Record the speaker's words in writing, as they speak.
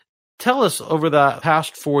Tell us, over the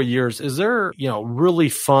past 4 years, is there, really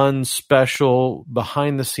fun, special,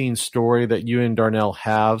 behind-the-scenes story that you and Darnell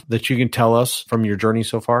have that you can tell us from your journey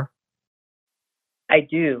so far? I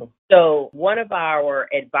do. So one of our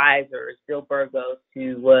advisors, Bill Burgos,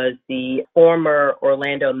 who was the former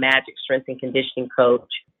Orlando Magic strength and conditioning coach,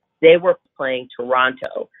 they were playing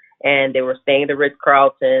Toronto, and they were staying at the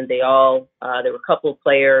Ritz-Carlton. There were a couple of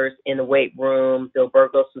players in the weight room. Bill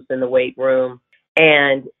Burgos was in the weight room.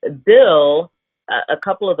 And Bill, a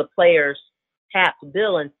couple of the players tapped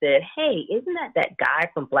Bill and said, "Hey, isn't that guy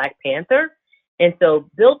from Black Panther?" And so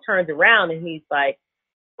Bill turns around and he's like,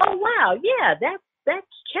 "Oh, wow, yeah, that's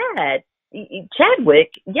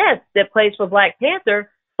Chadwick, yes, that plays for Black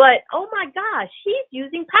Panther, but oh my gosh, he's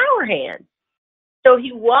using POWERHANDZ." So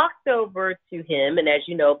he walked over to him, and as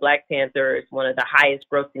you know, Black Panther is one of the highest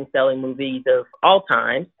grossing selling movies of all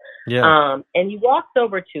time. Yeah. And he walks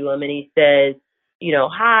over to him and he says,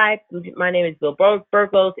 "Hi, my name is Bill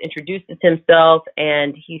Burgos," introduces himself,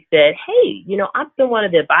 and he said, "Hey, I've been one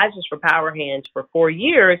of the advisors for POWERHANDZ for 4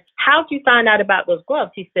 years. How'd you find out about those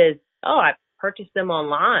gloves?" He says, "Oh, I purchased them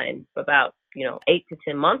online about, 8 to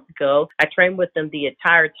 10 months ago. I trained with them the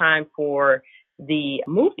entire time for the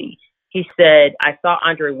movie." He said, "I saw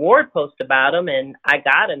Andre Ward post about them and I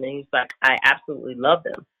got them." And he's like, "I absolutely love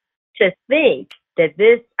them." To think that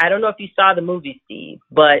I don't know if you saw the movie, Steve,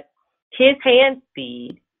 but his hand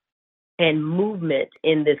speed and movement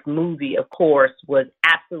in this movie, of course, was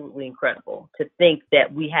absolutely incredible. To think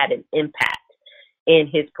that we had an impact in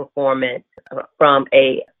his performance from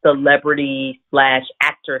a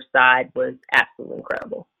celebrity/actor side was absolutely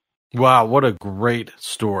incredible. Wow, what a great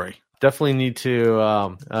story. Definitely need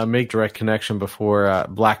to make direct connection before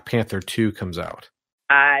Black Panther 2 comes out.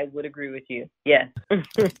 I would agree with you. Yes.